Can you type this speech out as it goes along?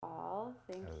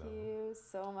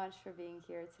so much for being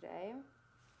here today.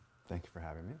 Thank you for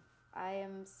having me. I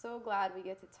am so glad we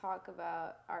get to talk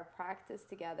about our practice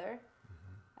together.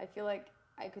 I feel like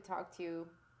I could talk to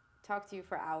you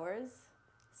for hours.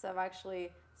 So I've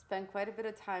actually spent quite a bit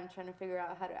of time trying to figure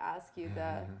out how to ask you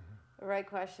the right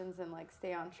questions and like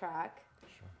stay on track.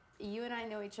 Sure. You and I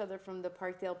know each other from the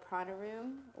Parkdale Prana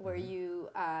Room, where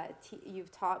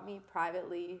you've taught me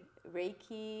privately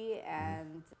Reiki,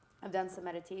 and I've done some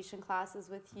meditation classes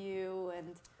with you,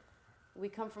 and we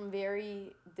come from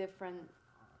very different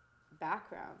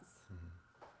backgrounds.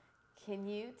 Can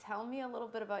you tell me a little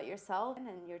bit about yourself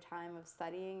and your time of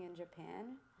studying in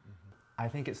Japan? I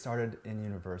think it started in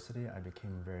university. I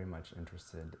became very much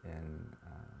interested in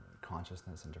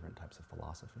consciousness and different types of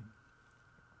philosophy.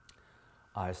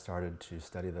 I started to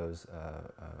study those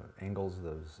angles,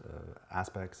 those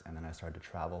aspects, and then I started to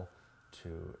travel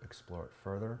to explore it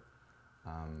further.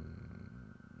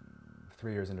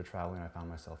 3 years into traveling, I found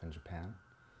myself in Japan.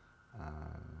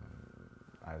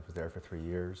 I was there for 3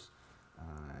 years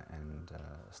and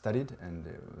studied, and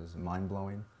it was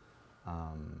mind-blowing.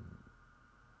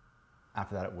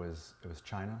 After that, it was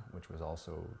China, which was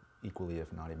also equally,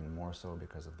 if not even more so,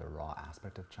 because of the raw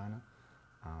aspect of China.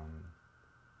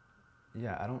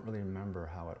 I don't really remember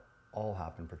how it all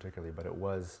happened particularly, but it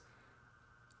was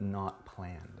not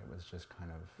planned. It was just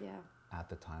kind of, at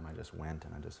the time I just went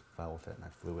and I just fell with it and I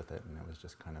flew with it, and it was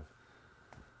just kind of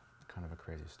a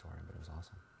crazy story, but it was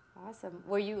awesome. Awesome.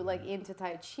 Were you like into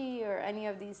Tai Chi or any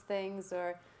of these things,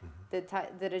 or did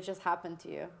it just happen to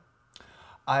you?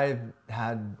 I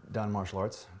had done martial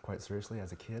arts quite seriously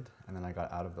as a kid, and then I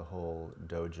got out of the whole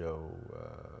dojo,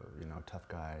 tough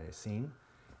guy scene,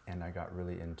 and I got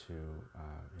really into,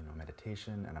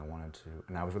 meditation, and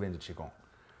I was really into Qigong.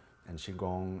 And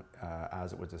Qigong,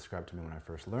 as it was described to me when I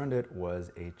first learned it,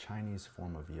 was a Chinese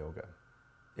form of yoga.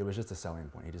 It was just a selling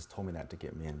point. He just told me that to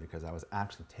get me in, because I was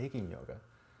actually taking yoga,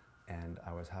 and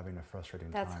I was having a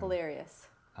frustrating time. That's hilarious.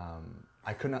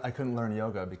 I couldn't learn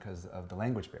yoga because of the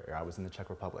language barrier. I was in the Czech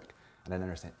Republic, and I didn't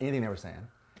understand anything they were saying.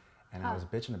 And I was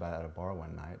bitching about it at a bar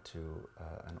one night to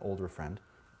an older friend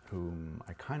whom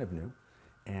I kind of knew.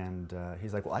 And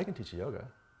he's like, well, I can teach you yoga,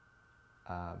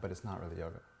 but it's not really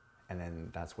yoga. And then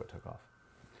that's what took off.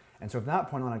 And so from that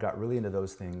point on, I got really into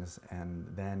those things. And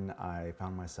then I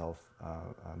found myself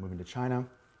moving to China.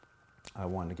 I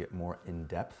wanted to get more in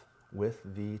depth with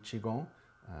the Qigong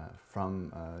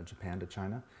from Japan to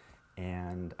China.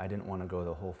 And I didn't want to go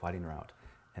the whole fighting route.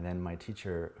 And then my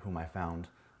teacher, whom I found,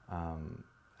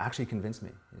 actually convinced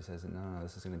me. He says, no,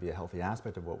 this is going to be a healthy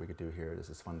aspect of what we could do here. This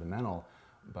is fundamental,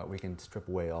 but we can strip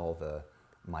away all the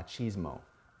machismo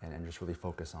and just really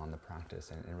focus on the practice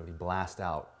and really blast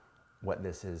out what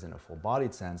this is in a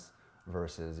full-bodied sense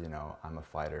versus, I'm a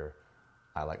fighter,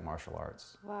 I like martial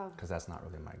arts. Wow. Because that's not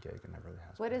really my gig, and never really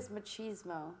has What been. is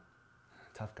machismo?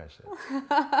 Tough guy shit.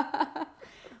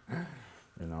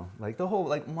 Like the whole,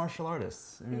 like martial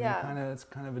artists. It's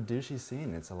kind of a douchey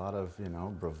scene. It's a lot of,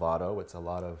 bravado. It's a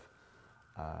lot of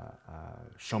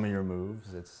show me your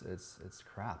moves. It's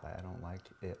crap. I don't like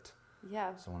it.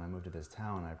 Yeah. So when I moved to this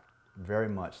town, I very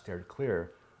much steered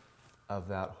clear of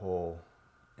that whole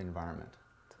environment.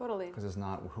 Totally. Because it's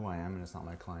not who I am, and it's not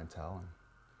my clientele.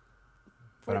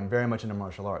 But I'm very much into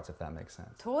martial arts, if that makes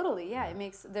sense. Totally, yeah. It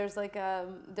makes, there's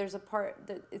a part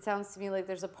that, it sounds to me like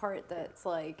there's a part that's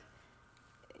like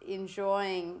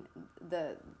enjoying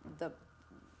the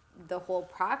whole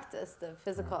practice, the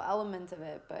physical element of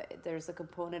it, but there's a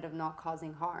component of not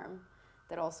causing harm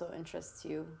that also interests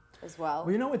you as well.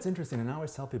 Well, what's interesting, and I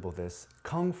always tell people this,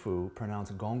 Kung Fu,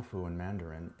 pronounced Gong Fu in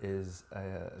Mandarin, is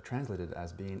translated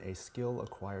as being a skill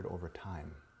acquired over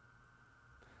time.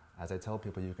 As I tell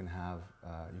people, you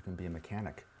can be a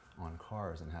mechanic on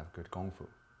cars and have good Gong Fu.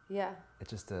 Yeah. It's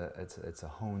just it's a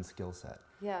honed skill set.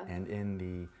 Yeah. And in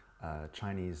the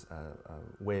Chinese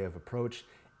way of approach,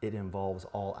 it involves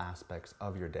all aspects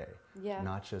of your day. Yeah.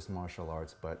 Not just martial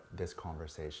arts, but this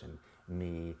conversation,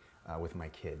 me with my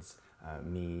kids,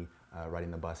 me riding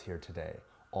the bus here today.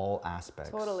 All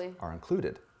aspects are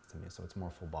included to me, so it's more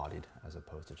full-bodied as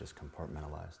opposed to just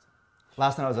compartmentalized.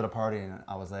 Last night I was at a party and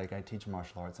I was like, I teach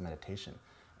martial arts and meditation.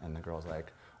 And the girl's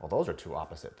like, well, those are two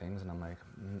opposite things. And I'm like,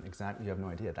 exactly, you have no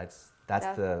idea. That's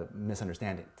the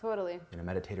misunderstanding. Totally.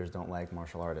 Meditators don't like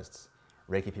martial artists.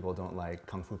 Reiki people don't like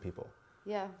Kung Fu people.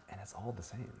 Yeah. And it's all the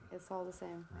same. It's all the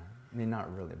same. Right? I mean,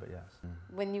 not really, but yes.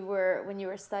 When you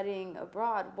were studying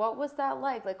abroad, what was that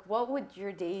like? Like, what would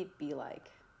your day be like?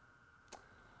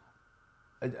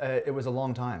 It was a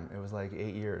long time. It was like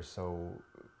 8 years, so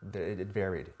it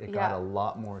varied. It got a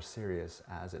lot more serious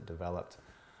as it developed.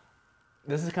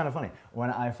 This is kind of funny. When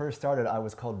I first started, I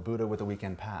was called Buddha with a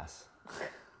weekend pass.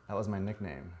 That was my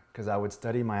nickname, because I would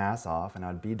study my ass off and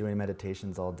I'd be doing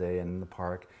meditations all day in the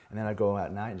park, and then I'd go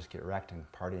at night and just get wrecked and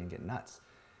party and get nuts.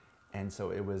 And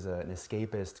so it was an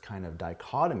escapist kind of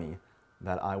dichotomy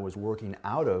that I was working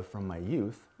out of from my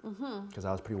youth, because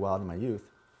I was pretty wild in my youth,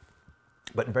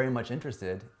 but very much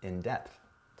interested in depth.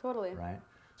 Totally. Right?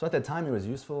 So at that time it was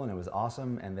useful and it was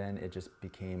awesome, and then it just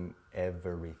became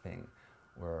everything,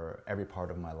 where every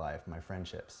part of my life, my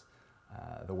friendships,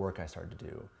 the work I started to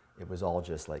do, it was all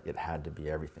just like, it had to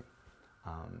be everything.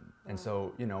 And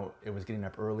so, you know, it was getting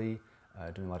up early,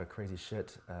 doing a lot of crazy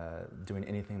shit, doing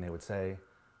anything they would say,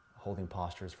 holding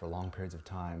postures for long periods of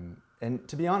time. And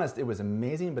to be honest, it was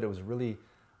amazing, but it was really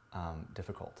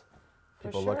difficult.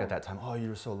 People look at that time, oh, you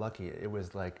were so lucky. It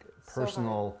was like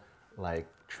personal, like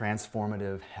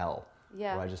transformative hell.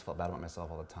 Yeah. Where I just felt bad about myself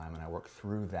all the time, and I worked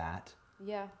through that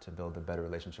to build a better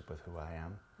relationship with who I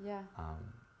am. Yeah.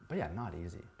 But yeah, not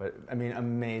easy, but I mean,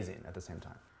 amazing at the same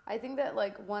time. I think that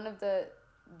like one of the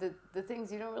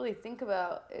things you don't really think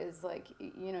about is like,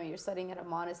 you know, you're studying at a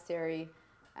monastery,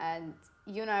 and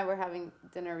you and I were having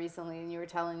dinner recently, and you were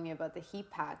telling me about the heat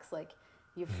packs. Like,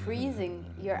 you're freezing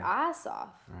your ass off.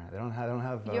 Right. They don't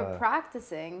have. You're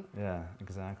practicing. Yeah,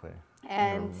 exactly.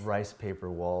 And rice paper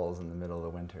walls in the middle of the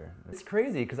winter. It's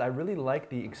crazy because I really like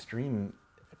the extreme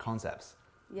concepts.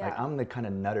 Yeah. Like, I'm the kind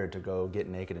of nutter to go get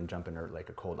naked and jump in like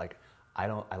a cold. Like, I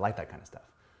like that kind of stuff.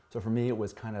 So for me, it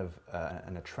was kind of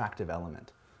an attractive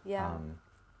element. Yeah.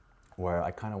 Where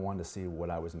I kind of wanted to see what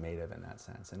I was made of in that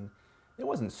sense. And it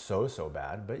wasn't so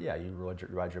bad, but yeah, you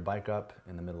ride your bike up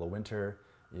in the middle of winter,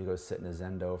 you go sit in a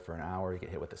zendo for an hour, you get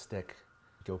hit with a stick,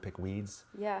 go pick weeds.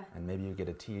 Yeah. And maybe you get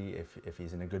a tea if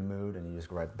he's in a good mood, and you just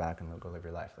go right back and go live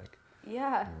your life. Like,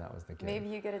 yeah. That was the kid. Maybe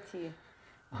you get a tea.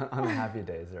 On the happy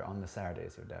days or on the sour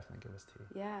days, he would definitely give us tea.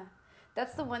 Yeah.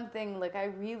 That's the one thing, like, I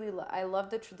really I love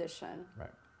the tradition. Right.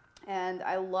 And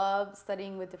I love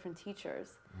studying with different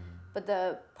teachers. But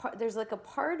there's like a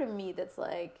part of me that's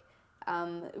like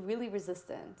really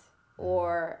resistant,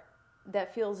 or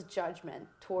that feels judgment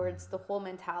towards the whole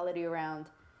mentality around,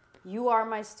 you are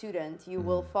my student, you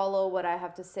will follow what I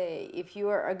have to say. If you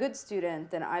are a good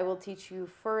student, then I will teach you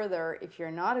further. If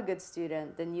you're not a good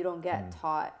student, then you don't get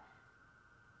taught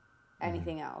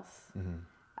anything else.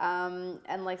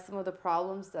 And like some of the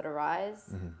problems that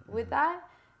arise with that,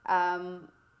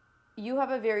 you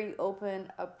have a very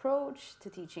open approach to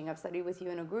teaching. I've studied with you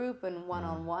in a group and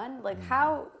one-on-one. Like,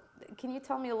 how can you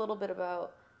tell me a little bit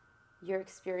about your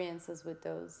experiences with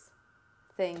those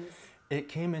things? It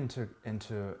came into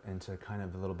kind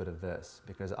of a little bit of this,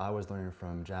 because I was learning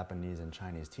from Japanese and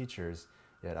Chinese teachers,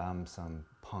 yet I'm some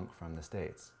punk from the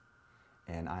States.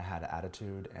 And I had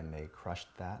attitude, and they crushed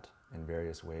that in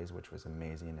various ways, which was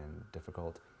amazing and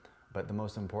difficult. But the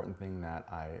most important thing that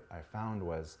I found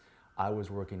was I was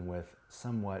working with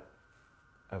somewhat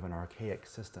of an archaic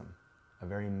system, a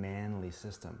very manly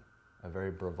system, a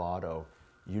very bravado,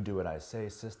 you do what I say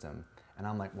system. And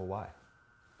I'm like, well, why?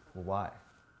 Well, why?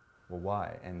 Well,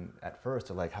 why? And at first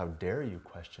they're like, how dare you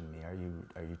question me? Are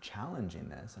you challenging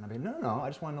this? And I'd be, no, I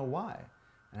just want to know why.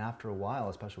 And after a while,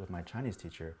 especially with my Chinese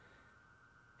teacher,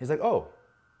 he's like, oh,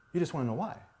 you just want to know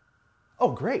why?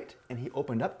 Oh, great. And he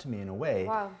opened up to me in a way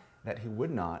that he would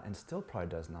not, and still probably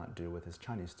does not, do with his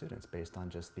Chinese students, based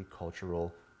on just the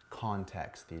cultural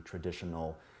context, the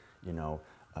traditional,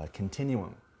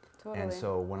 continuum. Totally. And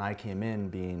so when I came in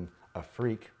being a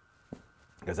freak,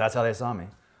 because that's how they saw me,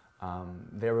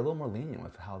 they were a little more lenient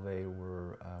with how they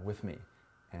were with me.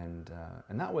 And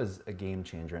that was a game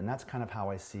changer. And that's kind of how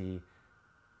I see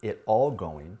it all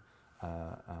going.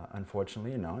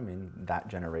 Unfortunately, that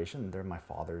generation, they're my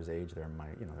father's age, they're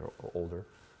they're older.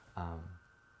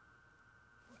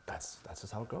 That's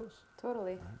just how it goes.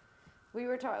 Totally.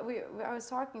 Right? I was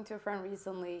talking to a friend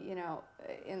recently,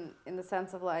 in the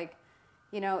sense of like,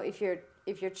 if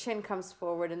your chin comes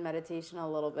forward in meditation a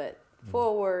little bit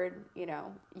forward,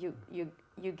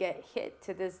 you get hit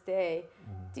to this day.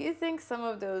 Do you think some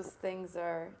of those things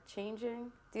are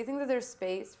changing? Do you think that there's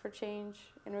space for change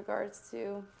in regards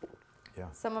to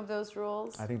some of those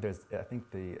rules? I think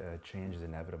the change is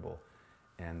inevitable,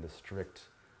 and the strict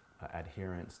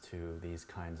adherence to these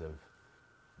kinds of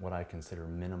what I consider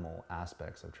minimal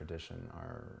aspects of tradition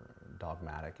are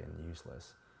dogmatic and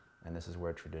useless. And this is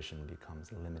where tradition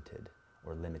becomes limited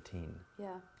or limiting.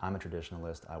 Yeah. I'm a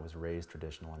traditionalist. I was raised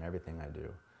traditional in everything I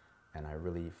do. And I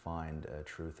really find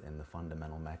truth in the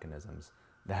fundamental mechanisms.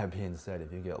 That being said,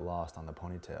 if you get lost on the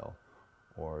ponytail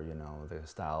or, the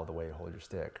style, the way you hold your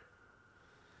stick,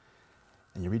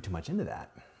 and you read too much into that,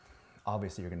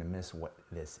 obviously you're going to miss what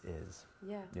this is.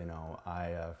 Yeah.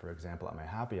 For example, at my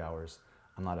happy hours,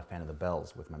 I'm not a fan of the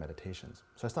bells with my meditations.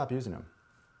 So I stopped using them.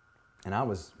 And I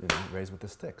was raised with the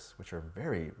sticks, which are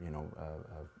very,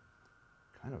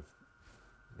 kind of,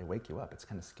 they wake you up. It's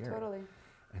kind of scary. Totally.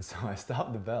 And so I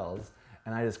stopped the bells,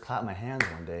 and I just clapped my hands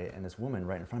one day, and this woman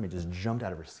right in front of me just jumped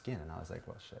out of her skin. And I was like,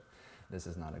 well, shit, this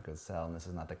is not a good sell, and this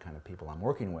is not the kind of people I'm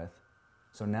working with.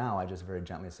 So now I just very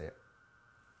gently say,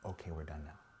 okay, we're done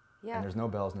now. Yeah. And there's no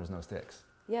bells and there's no sticks.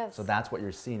 Yes. So that's what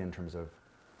you're seeing in terms of,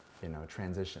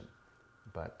 transition.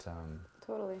 But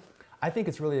totally. I think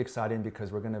it's really exciting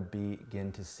because we're going to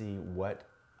begin to see what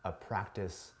a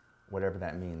practice, whatever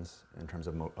that means in terms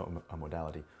of a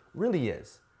modality, really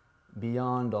is,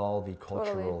 beyond all the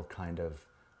cultural kind of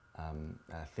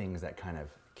things that kind of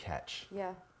catch.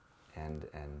 Yeah. And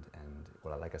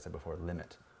well, like I said before,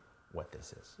 limit what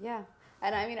this is. Yeah.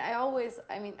 And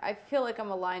I feel like I'm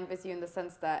aligned with you in the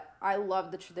sense that I love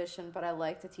the tradition, but I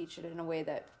like to teach it in a way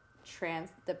that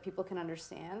that people can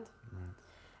understand. Right.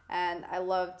 And I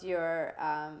loved your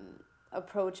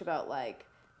approach about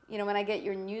when I get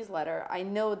your newsletter, I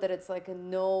know that it's like a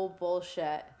no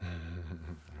bullshit.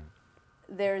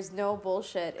 There's no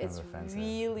bullshit. Kind it's of offensive.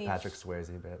 really Patrick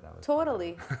Swayze bit. That was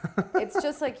totally. It's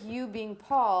just like you being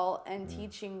Paul and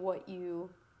teaching what you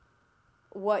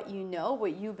know,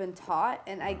 what you've been taught.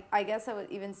 And I guess I would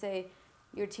even say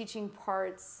you're teaching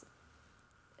parts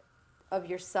of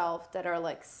yourself that are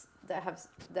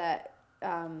that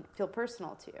feel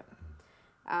personal to you.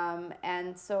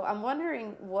 And so I'm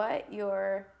wondering what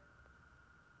your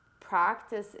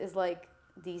practice is like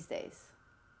these days,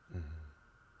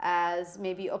 as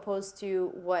maybe opposed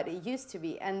to what it used to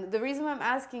be. And the reason why I'm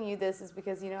asking you this is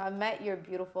because, I've met your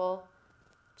beautiful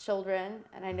children,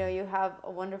 and I know you have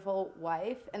a wonderful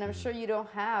wife, and I'm sure you don't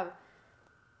have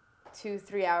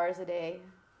 2-3 hours a day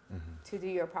to do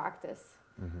your practice.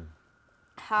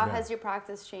 How has your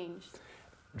practice changed?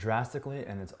 Drastically,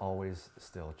 and it's always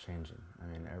still changing.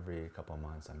 I mean, every couple of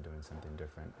months I'm doing something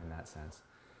different in that sense.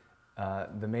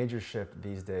 The major shift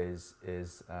these days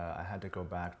is I had to go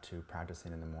back to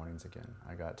practicing in the mornings again.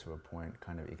 I got to a point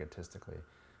kind of egotistically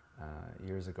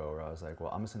years ago where I was like,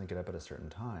 well, I'm just going to get up at a certain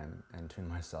time and tune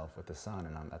myself with the sun,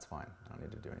 and that's fine. I don't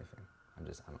need to do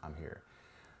anything. I'm here.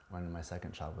 When my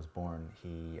second child was born,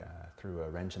 he threw a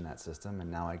wrench in that system, and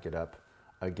now I get up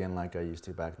again like I used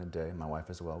to back in the day. My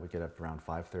wife as well. We get up around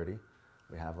 5:30.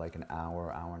 We have like an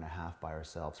hour and a half by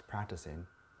ourselves practicing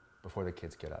before the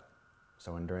kids get up.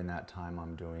 So during that time,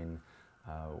 I'm doing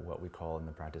what we call in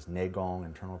the practice Neigong,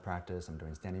 internal practice. I'm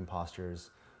doing standing postures,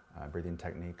 breathing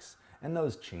techniques, and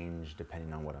those change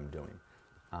depending on what I'm doing.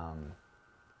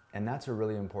 And that's a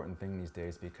really important thing these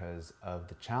days because of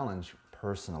the challenge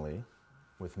personally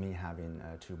with me having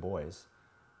 2 boys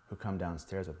who come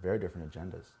downstairs with very different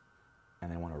agendas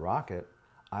and they want to rock it.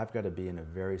 I've got to be in a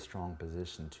very strong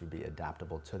position to be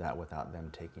adaptable to that without them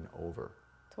taking over.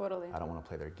 Totally. I don't want to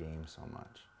play their game so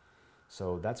much.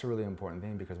 So that's a really important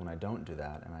thing because when I don't do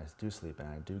that and I do sleep and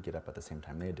I do get up at the same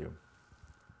time they do,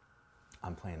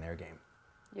 I'm playing their game.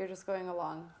 You're just going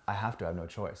along. I have to, I have no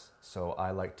choice. So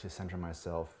I like to center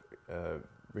myself,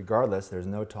 regardless, there's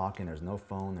no talking, there's no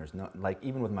phone, there's no,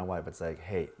 even with my wife, it's like,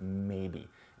 hey, maybe,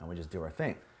 and we just do our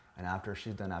thing. And after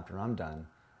she's done, after I'm done,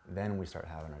 then we start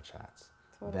having our chats.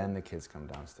 Totally. Then the kids come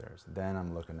downstairs. Then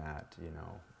I'm looking at,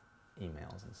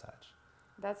 emails and such.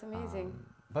 That's amazing.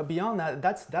 But beyond that,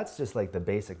 that's just like the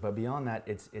basic. But beyond that,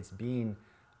 it's being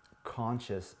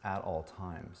conscious at all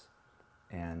times.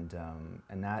 And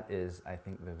that is, I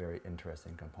think, the very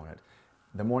interesting component.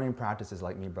 The morning practice is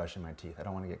like me brushing my teeth. I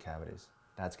don't want to get cavities.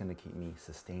 That's going to keep me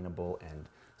sustainable and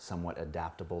somewhat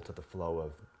adaptable to the flow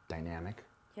of dynamic.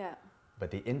 Yeah. But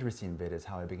the interesting bit is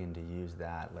how I begin to use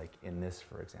that, like in this,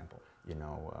 for example,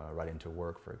 riding to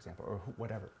work, for example, or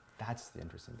whatever. That's the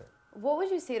interesting bit. What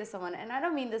would you say to someone, and I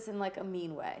don't mean this in like a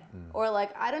mean way, or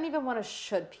like I don't even want to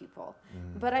should people,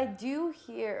 but I do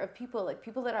hear of people, like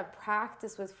people that I've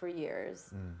practiced with for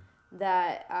years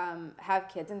that have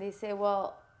kids, and they say,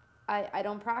 well, I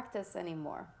don't practice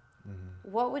anymore.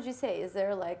 What would you say? Is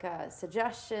there like a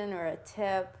suggestion or a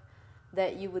tip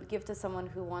that you would give to someone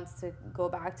who wants to go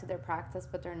back to their practice,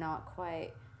 but they're not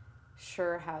quite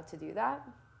sure how to do that?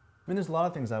 I mean, there's a lot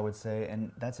of things I would say,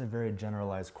 and that's a very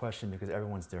generalized question because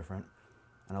everyone's different.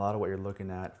 And a lot of what you're looking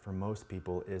at for most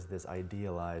people is this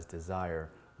idealized desire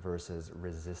versus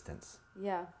resistance.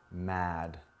 Yeah.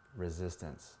 Mad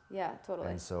resistance. Yeah, totally.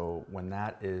 And so when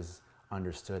that is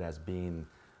understood as being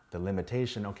the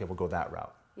limitation, okay, we'll go that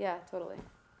route. Yeah, totally.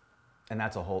 And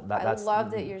that's a whole... I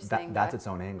love that you're saying that's its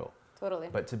own angle. Totally.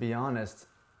 But to be honest,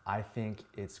 I think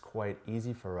it's quite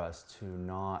easy for us to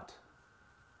not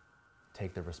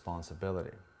take the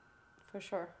responsibility. For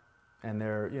sure. And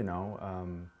there,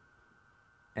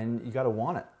 And you got to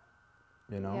want it,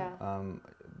 you know? Yeah.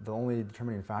 The only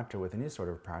determining factor with any sort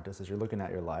of practice is you're looking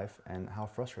at your life and how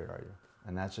frustrated are you.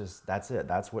 And that's it.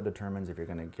 That's what determines if you're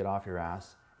going to get off your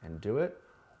ass and do it,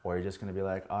 or you're just going to be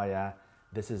like, oh yeah,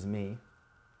 this is me.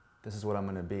 This is what I'm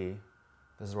going to be.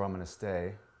 This is where I'm going to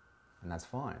stay. And that's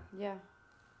fine. Yeah.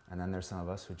 And then there's some of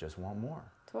us who just want more.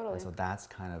 Totally. And so that's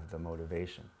kind of the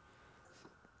motivation.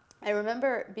 I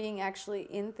remember being actually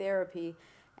in therapy,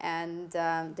 and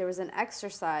there was an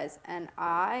exercise, and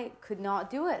I could not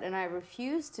do it, and I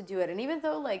refused to do it. And even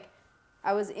though like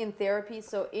I was in therapy,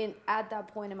 so at that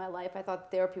point in my life, I thought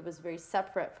therapy was very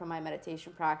separate from my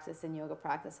meditation practice and yoga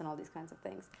practice and all these kinds of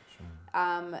things.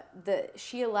 Sure.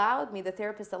 The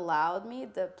therapist allowed me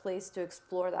the place to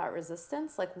explore that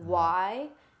resistance, like why,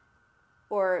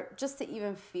 or just to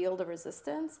even feel the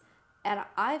resistance. And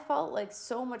I felt like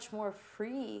so much more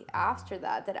free after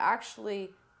that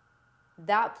actually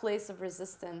that place of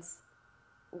resistance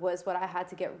was what I had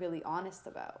to get really honest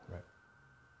about. Right.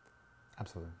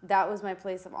 Absolutely. That was my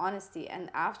place of honesty. And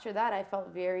after that, I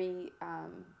felt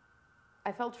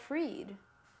I felt freed,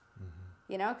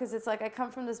 you know, because it's like I come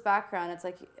from this background. It's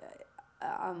like,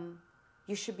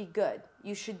 you should be good.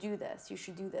 You should do this. You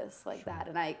should do this like Sure. that.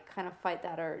 And I kind of fight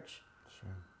that urge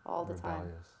all the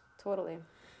time. Totally.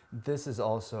 This is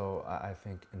also, I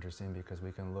think, interesting because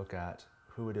we can look at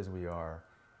who it is we are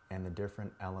and the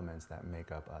different elements that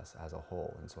make up us as a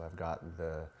whole. And so I've got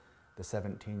the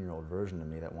 17-year-old version of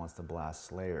me that wants to blast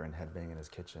Slayer and headbang in his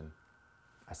kitchen.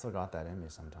 I still got that in me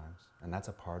sometimes, and that's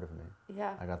a part of me.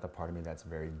 Yeah. I got the part of me that's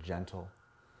very gentle.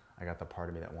 I got the part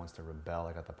of me that wants to rebel.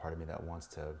 I got the part of me that wants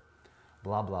to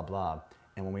blah, blah, blah.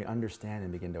 And when we understand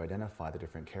and begin to identify the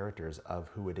different characters of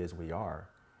who it is we are,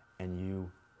 and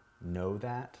you know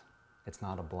that, it's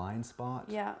not a blind spot.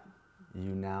 Yeah.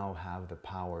 You now have the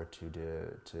power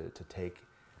to take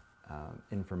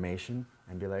information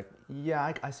and be like,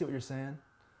 yeah, I see what you're saying.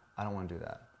 I don't want to do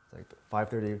that. It's like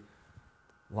 5:30,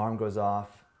 alarm goes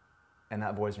off, and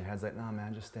that voice in your head's like, no,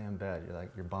 man, just stay in bed. You're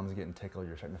like, your bum's getting tickled.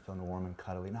 You're starting to feel warm and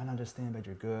cuddly. No, just stay in bed.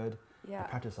 You're good. Yeah. I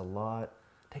practice a lot.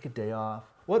 Take a day off.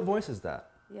 What voice is that?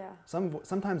 Yeah.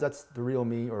 Sometimes that's the real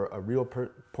me or a real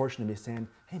portion of me saying,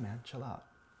 hey, man, chill out.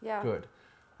 Yeah. Good.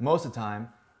 Most of the time,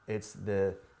 it's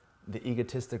the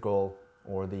egotistical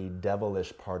or the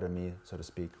devilish part of me, so to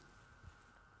speak,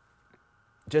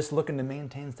 just looking to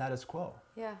maintain status quo.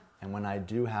 Yeah. And when I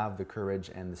do have the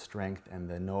courage and the strength and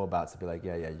the know-abouts to be like,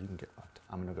 yeah, you can get fucked.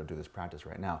 I'm going to go do this practice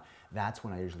right now. That's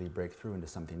when I usually break through into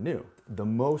something new. The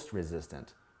most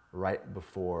resistant right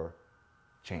before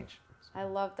change. I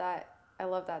love that. I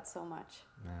love that so much.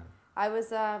 Yeah. I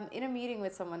was in a meeting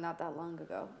with someone not that long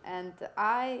ago, and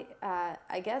I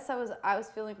guess I was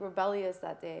feeling rebellious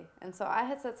that day, and so I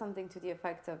had said something to the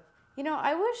effect of,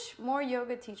 I wish more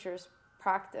yoga teachers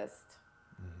practiced.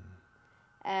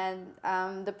 And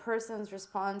the person's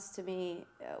response to me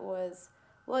was,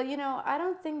 well, I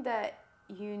don't think that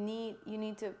you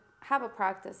need to have a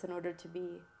practice in order to be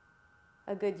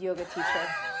a good yoga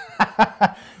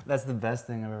teacher. That's the best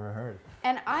thing I've ever heard.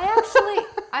 And I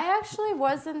actually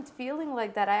wasn't feeling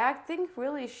like that. I think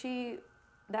really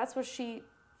that's what she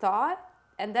thought,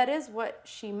 and that is what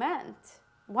she meant.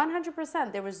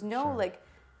 100%. There was no Sure.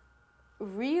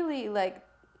 really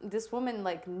this woman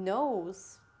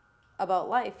knows about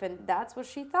life, and that's what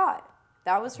she thought.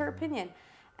 That was her opinion.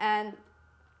 And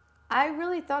I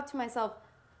really thought to myself,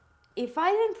 if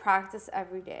I didn't practice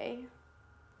every day,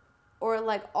 or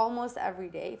almost every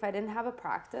day, if I didn't have a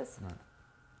practice, Right.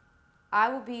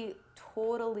 I would be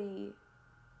totally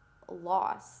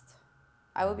lost.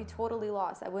 I would be totally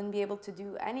lost. I wouldn't be able to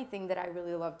do anything that I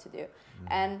really love to do.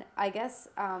 And I guess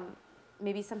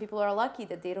maybe some people are lucky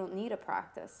that they don't need a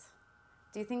practice.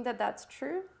 Do you think that that's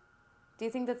true? Do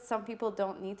you think that some people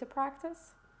don't need to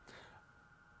practice?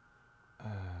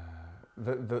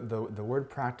 The word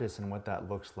practice and what that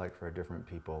looks like for different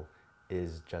people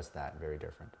is just that, very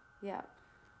different. Yeah.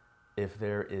 If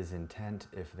there is intent,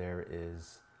 if there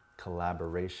is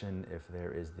collaboration, if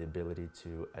there is the ability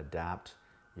to adapt,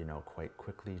 quite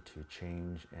quickly to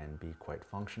change and be quite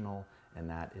functional, and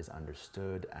that is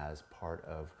understood as part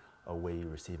of a way you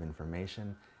receive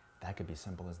information, that could be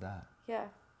simple as that. Yeah.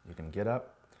 You can get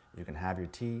up, you can have your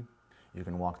tea, you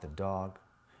can walk the dog,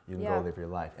 you can Yeah. go live your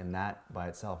life, and that by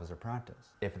itself is a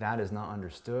practice. If that is not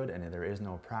understood and there is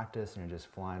no practice and you're just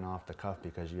flying off the cuff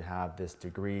because you have this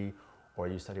degree or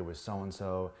you study with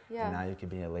so-and-so, Yeah. and now you can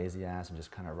be a lazy ass and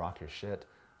just kind of rock your shit,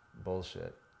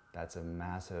 bullshit. That's a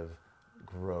massive,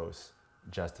 gross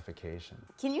justification.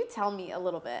 Can you tell me a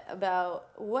little bit about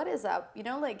what is up?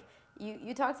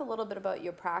 You talked a little bit about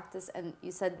your practice, and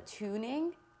you said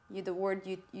tuning. The word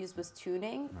you used was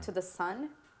tuning to the sun.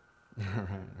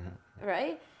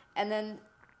 right? And then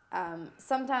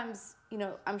sometimes, you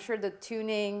know, I'm sure the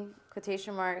tuning,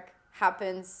 quotation mark,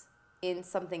 happens in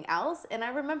something else. And I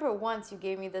remember once you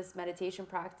gave me this meditation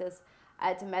practice. I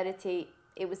had to meditate.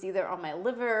 It was either on my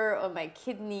liver or my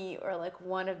kidney or like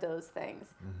one of those things.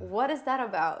 What is that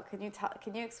about? Can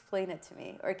you explain it to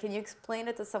me? Or can you explain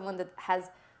it to someone that has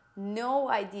no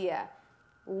idea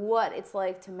what it's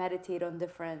like to meditate on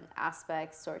different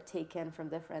aspects or take in from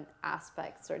different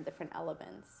aspects or different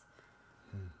elements?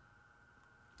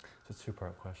 It's a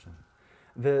two-part question.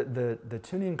 The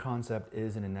tuning concept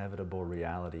is an inevitable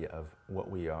reality of what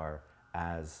we are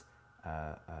as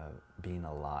being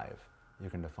alive. You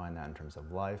can define that in terms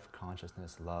of life,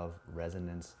 consciousness, love,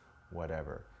 resonance,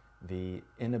 whatever. The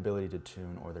inability to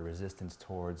tune or the resistance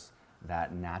towards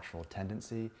that natural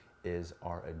tendency is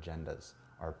our agendas,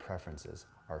 our preferences,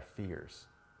 our fears.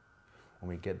 When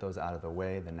we get those out of the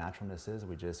way, the naturalness is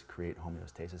we just create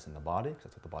homeostasis in the body, because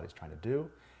that's what the body's trying to do,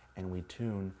 and we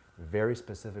tune very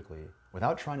specifically,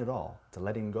 without trying at all, to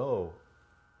letting go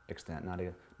extent, not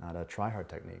a try-hard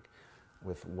technique,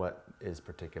 with what is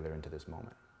particular into this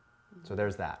moment. So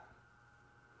there's that.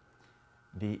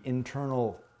 The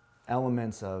internal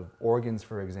elements of organs,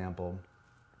 for example,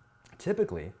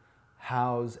 typically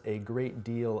house a great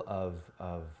deal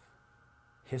of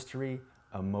history,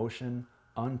 emotion,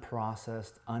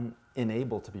 unprocessed,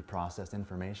 unable to be processed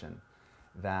information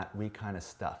that we kind of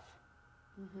stuff.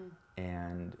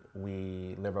 And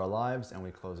we live our lives and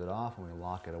we close it off and we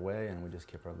lock it away and we just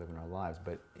keep living our lives.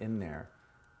 But in there,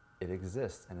 it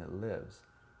exists and it lives.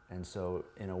 And so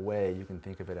in a way, you can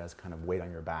think of it as kind of weight on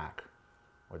your back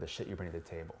or the shit you bring to the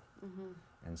table.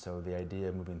 And so the idea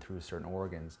of moving through certain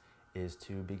organs is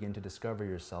to begin to discover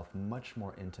yourself much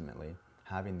more intimately,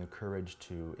 having the courage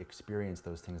to experience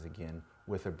those things again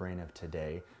with a brain of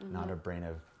today, not a brain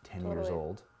of 10 years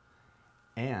old,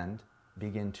 and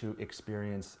begin to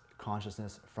experience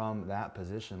consciousness from that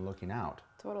position looking out.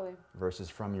 Versus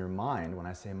from your mind. When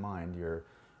I say mind,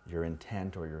 your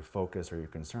intent or your focus or your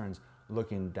concerns,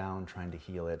 looking down, trying to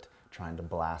heal it, trying to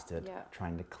blast it,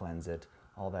 trying to cleanse it,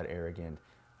 all that arrogant,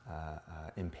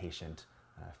 impatient,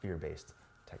 fear-based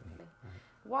technique.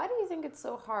 Why do you think it's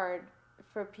so hard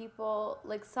for people,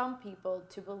 like some people,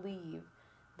 to believe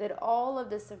that all of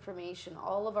this information,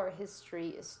 all of our history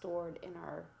is stored in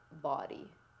our body?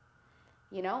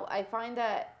 You know, I find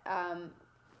that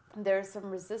there's some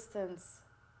resistance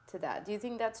to that. Do you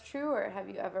think that's true, or have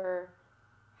you ever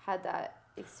had that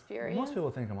experience? Most people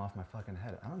think I'm off my fucking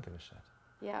head. I don't give a shit.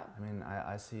 Yeah. I mean,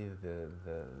 I see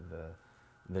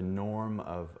the norm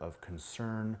of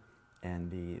concern and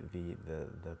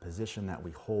the position that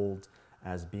we hold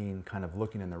as being kind of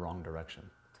looking in the wrong direction.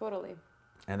 Totally.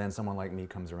 And then someone like me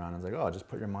comes around and is like, oh, just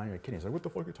put your mind on your kidney. It's like, what the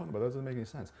fuck are you talking about? That doesn't make any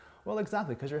sense. Well,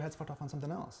 exactly, because your head's fucked off on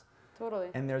something else. Totally.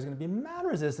 And there's going to be mad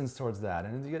resistance towards that.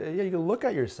 And you gotta look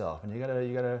at yourself and you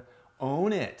gotta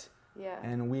own it. Yeah.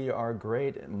 And we are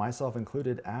great, myself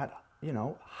included, at, you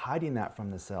know, hiding that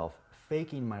from the self,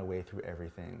 faking my way through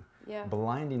everything,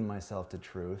 blinding myself to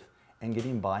truth, and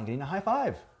getting by and getting a high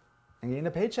five, and getting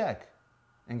a paycheck,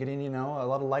 and getting, you know, a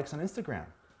lot of likes on Instagram.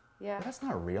 Yeah. But that's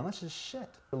not real, that's just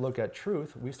shit. To look at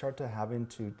truth, we start to having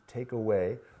to take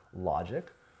away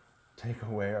logic, take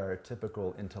away our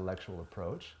typical intellectual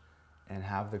approach, and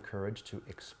have the courage to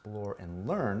explore and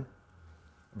learn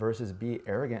versus be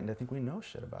arrogant and to think we know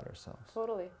shit about ourselves.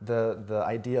 Totally. The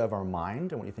idea of our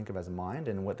mind and what you think of as mind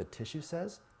and what the tissue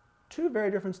says, two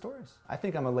very different stories. I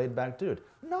think I'm a laid back dude.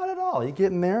 Not at all. You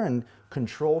get in there and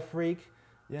control freak,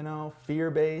 you know,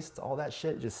 fear-based, all that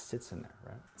shit just sits in there,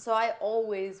 right? So I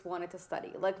always wanted to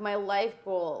study. Like my life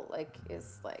goal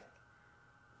is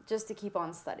just to keep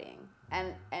on studying.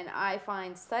 And I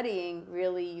find studying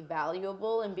really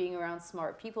valuable and being around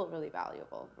smart people really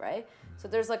valuable, right? So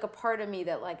there's like a part of me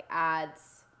that like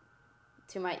adds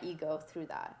to my ego through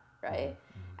that, right?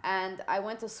 And I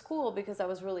went to school because I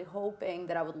was really hoping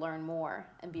that I would learn more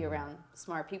and be around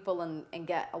smart people and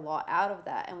get a lot out of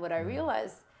that. And what I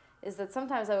realized is that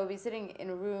sometimes I would be sitting in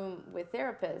a room with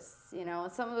therapists, you know,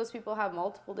 and some of those people have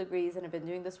multiple degrees and have been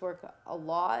doing this work a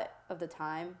lot of the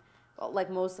time, like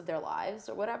most of their lives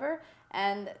or whatever.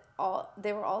 And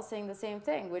they were all saying the same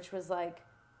thing, which was like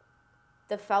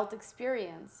the felt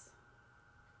experience.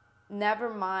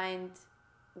 Never mind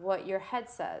what your head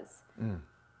says.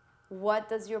 What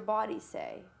does your body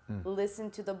say? Listen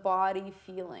to the body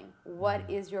feeling. What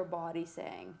is your body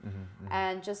saying?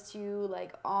 And just to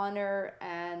like honor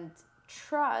and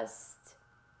trust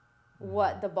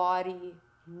what the body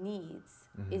needs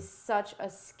is such a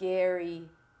scary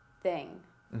thing.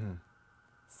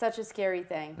 Such a scary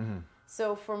thing.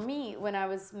 So for me, when I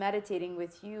was meditating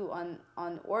with you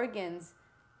on organs,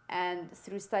 and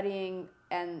through studying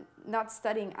and not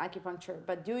studying acupuncture,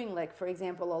 but doing, like, for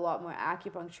example, a lot more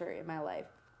acupuncture in my life,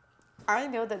 I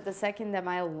know that the second that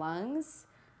my lungs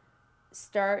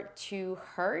start to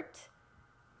hurt,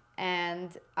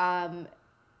 and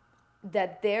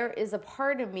that there is a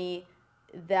part of me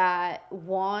that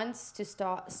wants to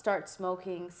start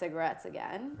smoking cigarettes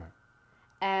again, Right.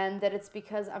 and that it's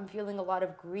because I'm feeling a lot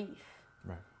of grief.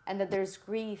 Right. And that there's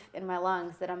grief in my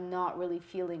lungs that I'm not really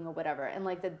feeling or whatever. And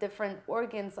like the different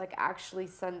organs like actually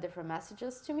send different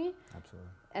messages to me. Absolutely.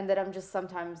 And that I'm just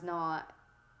sometimes not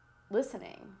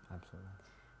listening. Absolutely.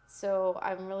 So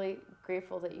I'm really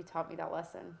grateful that you taught me that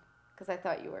lesson, because I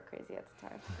thought you were crazy at the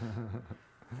time.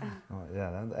 Well,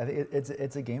 yeah, I think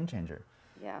it's a game changer.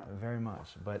 Yeah. Very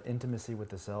much. But intimacy with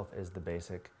the self is the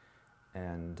basic,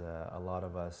 and a lot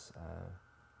of us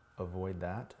avoid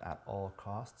that at all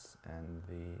costs, and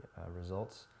the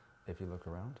results, if you look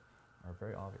around, are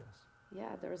very obvious.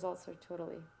 Yeah, the results are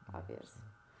totally obvious.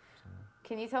 So,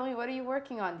 Can you tell me, what are you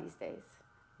working on these days?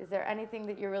 Is there anything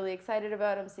that you're really excited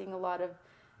about? I'm seeing a lot of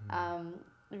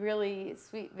really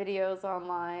sweet videos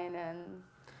online, and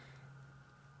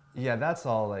yeah, that's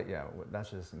all. Like, yeah,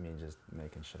 that's just me just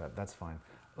making shit up. That's fine.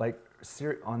 Like,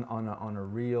 on a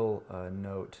real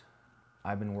note,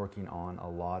 I've been working on a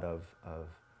lot of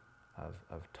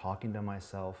talking to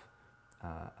myself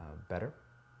better,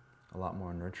 a lot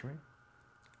more nurturing,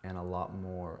 and a lot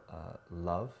more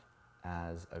love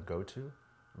as a go-to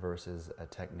versus a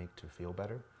technique to feel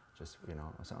better. Just,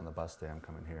 I'm sitting on the bus today, I'm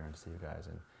coming here and see you guys,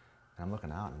 and I'm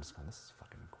looking out and I'm just going, this is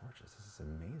fucking gorgeous, this is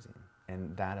amazing.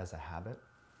 And that as a habit,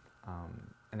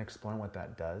 and exploring what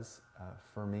that does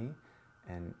for me,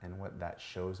 and what that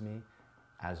shows me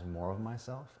as more of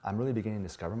myself. I'm really beginning to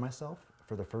discover myself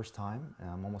for the first time.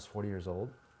 I'm almost 40 years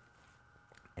old,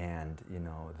 and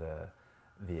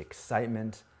the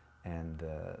excitement and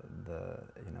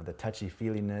the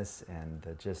touchy-feeliness and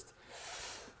the just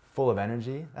full of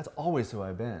energy, that's always who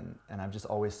I've been, and I've just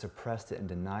always suppressed it and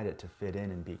denied it to fit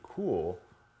in and be cool,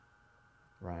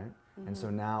 right? Mm-hmm. And so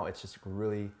now it's just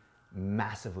really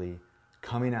massively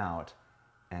coming out,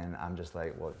 and I'm just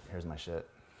like, well, here's my shit,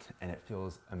 and it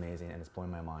feels amazing, and it's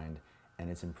blowing my mind, and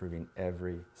it's improving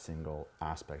every single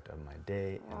aspect of my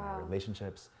day and my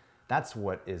relationships. That's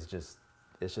what is just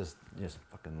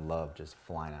fucking love just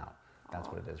flying out. That's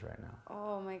what it is right now.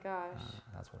 Oh my gosh.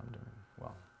 That's what I'm doing.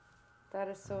 Well, that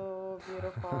is so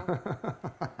beautiful.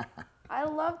 I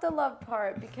love the love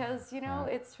part, because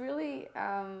it's really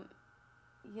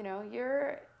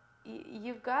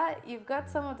you've got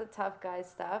some of the tough guy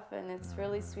stuff, and it's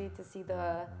really sweet to see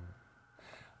the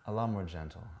a lot more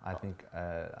gentle. I think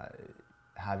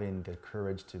having the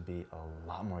courage to be a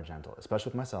lot more gentle,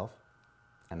 especially with myself,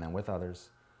 and then with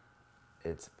others,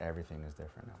 everything is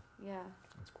different now. Yeah.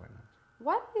 It's quite nice.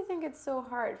 Why do you think it's so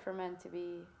hard for men to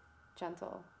be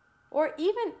gentle? Or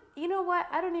even, you know what?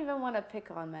 I don't even want to pick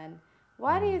on men.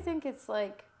 Why do you think it's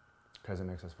like? Because it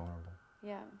makes us vulnerable.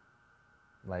 Yeah.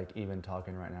 Like, even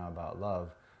talking right now about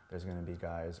love, there's going to be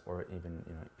guys, or even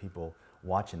people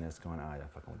watching this going, yeah,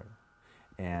 fucking whatever.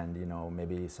 And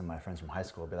maybe some of my friends from high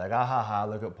school will be like, ah ha ha,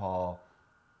 look at Paul,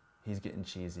 he's getting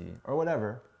cheesy, or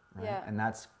whatever, right? Yeah. And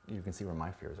you can see where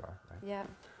my fears are, right? Yeah.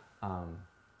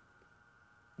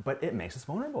 But it makes us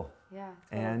vulnerable. Yeah.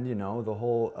 Totally. And the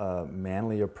whole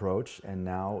manly approach, and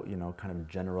now kind of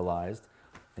generalized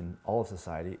in all of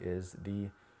society, is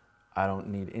I don't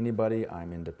need anybody,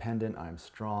 I'm independent, I'm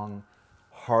strong,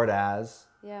 hard as.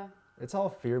 Yeah. It's all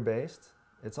fear-based.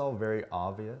 It's all very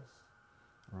obvious,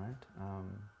 right?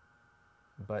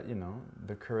 But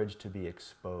the courage to be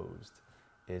exposed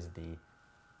is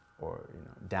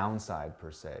downside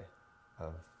per se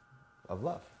of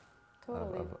love.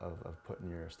 Totally. Of putting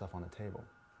your stuff on the table.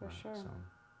 For right? sure.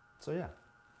 So yeah,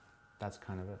 that's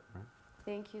kind of it, right?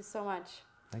 Thank you so much.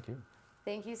 Thank you.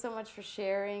 Thank you so much for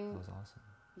sharing. That was awesome.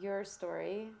 Your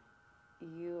story.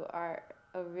 You are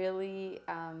a really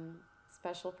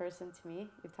special person to me.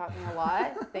 You've taught me a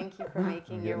lot. Thank you for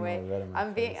making your way.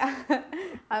 I'm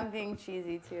being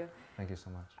cheesy too. Thank you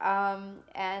so much.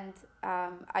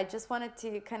 I just wanted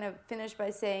to kind of finish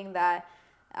by saying that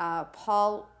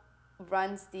Paul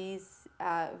runs these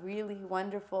really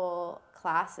wonderful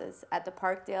classes at the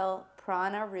Parkdale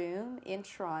Prana Room in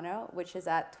Toronto, which is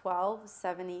at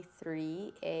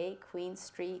 1273A Queen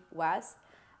Street West,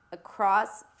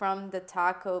 across from the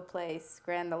taco place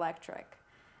Grand Electric.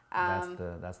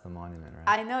 That's the monument,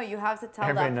 right? I know, you have to tell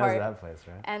Everybody that part. knows that place,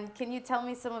 right? And can you tell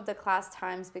me some of the class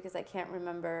times, because I can't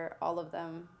remember all of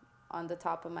them on the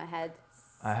top of my head.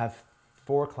 I have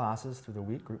 4 classes through the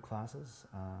week, group classes.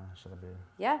 Should I be?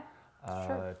 Yeah.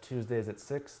 Sure. Tuesdays at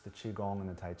 6, the Qigong and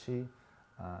the Tai Chi.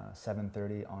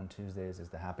 7:30 on Tuesdays is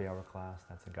the happy hour class.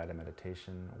 That's a guided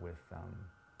meditation with...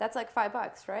 That's like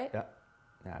 $5, right? Yeah.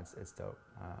 Yeah, it's dope.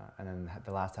 And then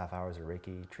the last half hour is a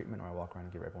Reiki treatment where I walk around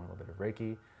and give everyone a little bit of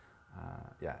Reiki.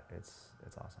 Yeah, it's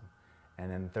awesome.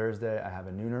 And then Thursday I have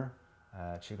a nooner,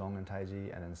 Qigong and Tai Chi,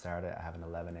 and then Saturday I have an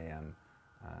 11 a.m.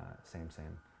 Same.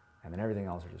 And then everything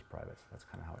else are just private. So that's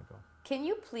kind of how I go. Can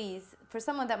you please, for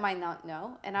someone that might not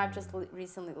know, and I've just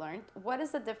recently learned, what is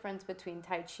the difference between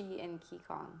Tai Chi and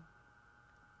Qigong?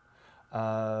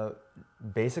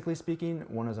 Basically speaking,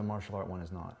 one is a martial art, one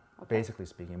is not. Okay. Basically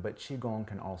speaking, but Qigong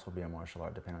can also be a martial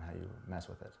art depending on how you mess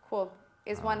with it. Cool.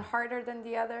 Is one harder than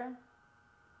the other?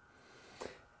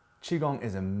 Qigong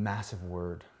is a massive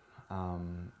word,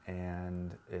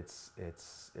 and it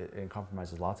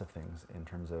compromises lots of things in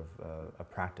terms of a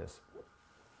practice.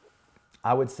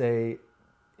 I would say,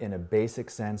 in a basic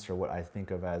sense, or what I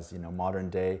think of as modern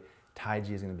day, Tai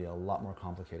Chi is going to be a lot more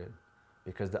complicated,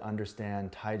 because to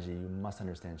understand Tai Chi, you must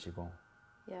understand Qigong.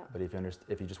 Yeah. But if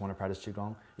you just want to practice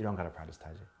Qigong, you don't got to practice Tai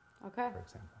Chi. Okay. For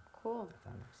example. Cool. If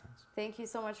that makes sense. Thank you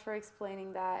so much for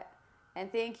explaining that.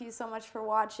 And thank you so much for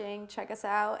watching. Check us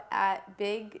out at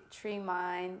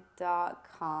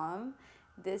bigtreemind.com.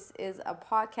 This is a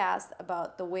podcast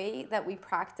about the way that we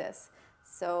practice.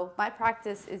 So my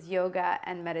practice is yoga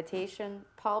and meditation.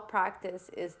 Paul's practice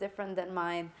is different than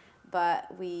mine, but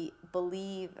we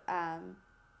believe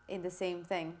in the same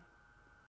thing.